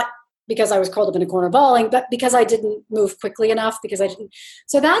 Not because I was curled up in a corner bawling, but because I didn't move quickly enough,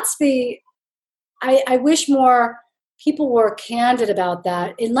 So that's I wish more people were candid about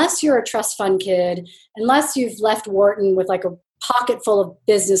that. Unless you're a trust fund kid, unless you've left Wharton with a pocket full of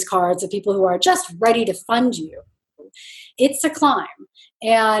business cards of people who are just ready to fund you, it's a climb.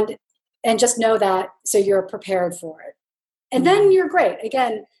 And just know that, so you're prepared for it. And then you're great.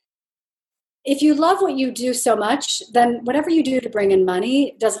 Again, if you love what you do so much, then whatever you do to bring in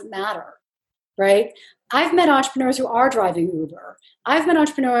money doesn't matter, right? I've met entrepreneurs who are driving Uber. I've met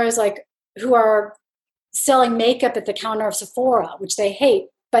entrepreneurs who are selling makeup at the counter of Sephora, which they hate,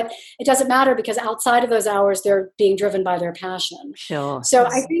 but it doesn't matter because outside of those hours, they're being driven by their passion. Sure. So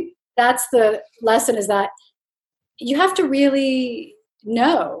I think that's the lesson, is that you have to really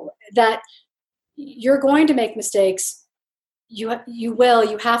know that you're going to make mistakes. You have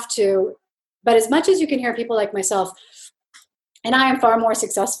to. But as much as you can hear people like myself, and I am far more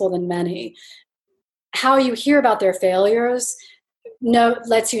successful than many, how you hear about their failures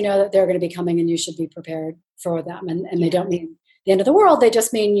lets you know that they're going to be coming, and you should be prepared for them. And they don't mean the end of the world. They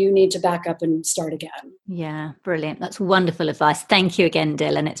just mean you need to back up and start again. Yeah, brilliant. That's wonderful advice. Thank you again,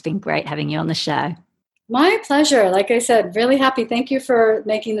 Dylan. It's been great having you on the show. My pleasure. Like I said, really happy. Thank you for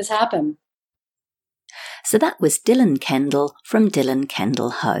making this happen. So that was Dylan Kendall from Dylan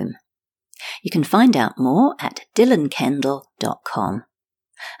Kendall Home. You can find out more at dylankendall.com.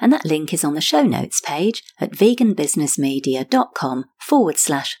 And that link is on the show notes page at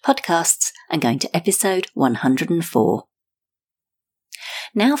veganbusinessmedia.com/podcasts and going to episode 104.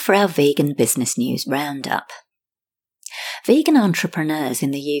 Now for our vegan business news roundup. Vegan entrepreneurs in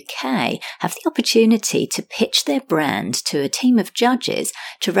the UK have the opportunity to pitch their brand to a team of judges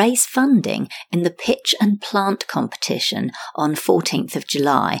to raise funding in the Pitch and Plant competition on 14th of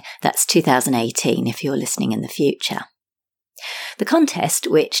July. That's 2018 if you're listening in the future. The contest,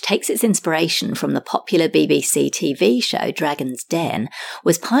 which takes its inspiration from the popular BBC TV show Dragon's Den,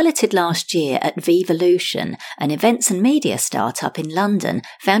 was piloted last year at Vevolution, an events and media startup in London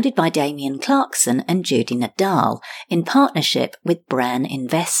founded by Damien Clarkson and Judy Nadal, in partnership with Bran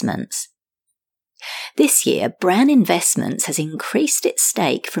Investments. This year, Bran Investments has increased its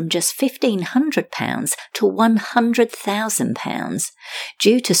stake from just £1,500 to £100,000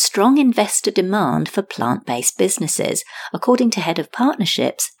 due to strong investor demand for plant-based businesses, according to Head of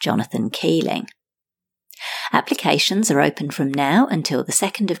Partnerships Jonathan Keeling. Applications are open from now until the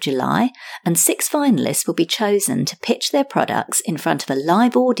 2nd of July, and 6 finalists will be chosen to pitch their products in front of a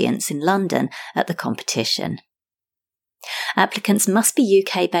live audience in London at the competition. Applicants must be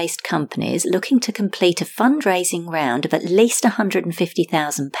UK-based companies looking to complete a fundraising round of at least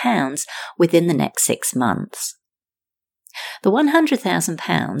 £150,000 within the next 6 months. The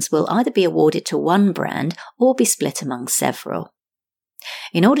 £100,000 will either be awarded to one brand or be split among several.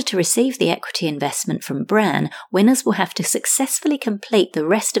 In order to receive the equity investment from Bran, winners will have to successfully complete the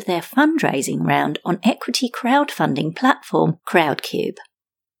rest of their fundraising round on equity crowdfunding platform Crowdcube.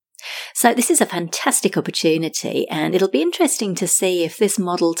 So this is a fantastic opportunity, and it'll be interesting to see if this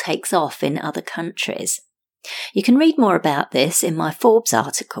model takes off in other countries. You can read more about this in my Forbes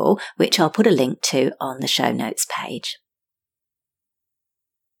article, which I'll put a link to on the show notes page.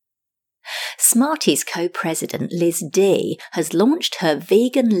 Smarties co-president Liz Dee has launched her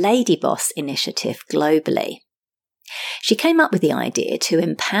Vegan Lady Boss initiative globally. She came up with the idea to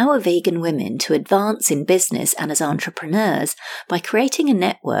empower vegan women to advance in business and as entrepreneurs by creating a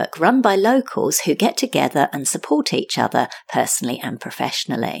network run by locals who get together and support each other personally and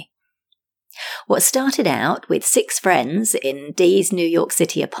professionally. What started out with 6 friends in Dee's New York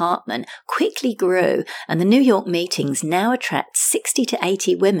City apartment quickly grew, and the New York meetings now attract 60 to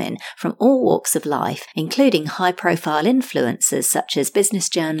 80 women from all walks of life, including high-profile influencers such as business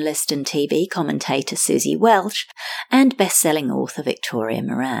journalist and TV commentator Susie Welch and best-selling author Victoria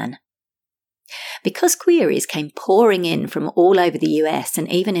Moran. Because queries came pouring in from all over the US and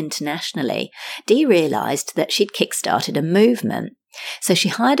even internationally, Dee realised that she'd kick-started a movement. So she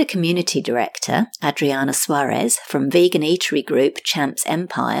hired a community director, Adriana Suarez, from vegan eatery group Champs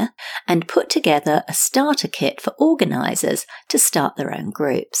Empire, and put together a starter kit for organisers to start their own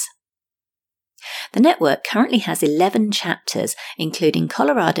groups. The network currently has 11 chapters, including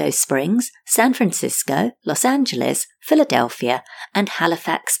Colorado Springs, San Francisco, Los Angeles, Philadelphia, and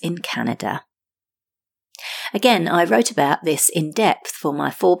Halifax in Canada. Again, I wrote about this in depth for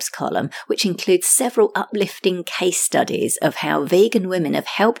my Forbes column, which includes several uplifting case studies of how vegan women have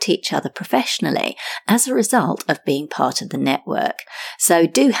helped each other professionally as a result of being part of the network. So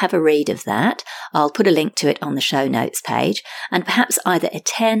do have a read of that. I'll put a link to it on the show notes page, and perhaps either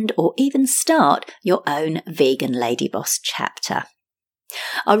attend or even start your own Vegan Lady Boss chapter.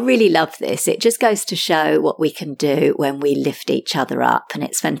 I really love this. It just goes to show what we can do when we lift each other up, and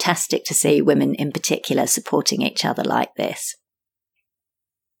it's fantastic to see women in particular supporting each other like this.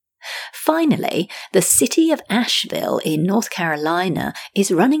 Finally, the city of Asheville in North Carolina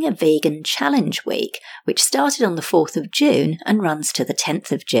is running a Vegan Challenge Week, which started on the 4th of June and runs to the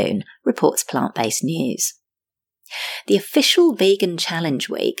 10th of June, reports Plant-Based News. The official Vegan Challenge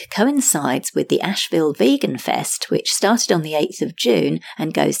Week coincides with the Asheville Vegan Fest, which started on the 8th of June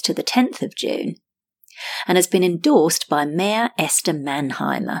and goes to the 10th of June, and has been endorsed by Mayor Esther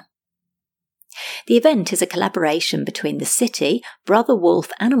Mannheimer. The event is a collaboration between the city, Brother Wolf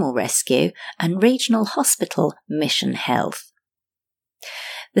Animal Rescue, and regional hospital Mission Health.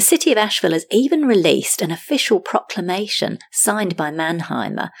 The city of Asheville has even released an official proclamation signed by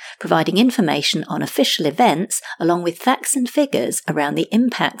Mannheimer, providing information on official events along with facts and figures around the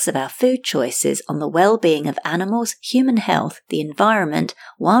impacts of our food choices on the well-being of animals, human health, the environment,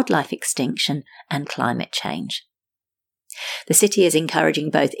 wildlife extinction, and climate change. The city is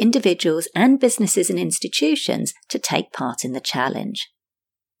encouraging both individuals and businesses and institutions to take part in the challenge.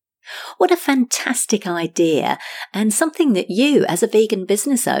 What a fantastic idea, and something that you as a vegan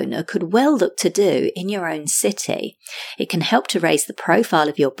business owner could well look to do in your own city. It can help to raise the profile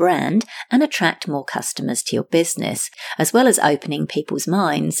of your brand and attract more customers to your business, as well as opening people's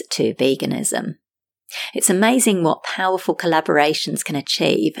minds to veganism. It's amazing what powerful collaborations can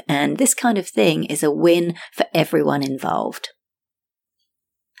achieve, and this kind of thing is a win for everyone involved.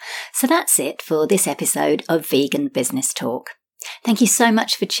 So that's it for this episode of Vegan Business Talk. Thank you so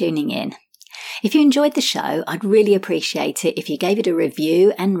much for tuning in. If you enjoyed the show, I'd really appreciate it if you gave it a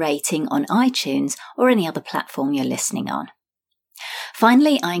review and rating on iTunes or any other platform you're listening on.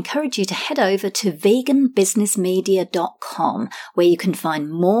 Finally, I encourage you to head over to veganbusinessmedia.com, where you can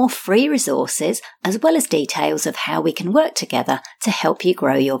find more free resources as well as details of how we can work together to help you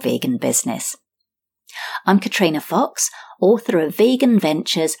grow your vegan business. I'm Katrina Fox, author of Vegan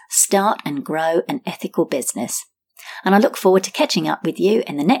Ventures, Start and Grow an Ethical Business. And I look forward to catching up with you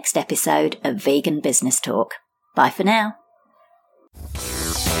in the next episode of Vegan Business Talk. Bye for now.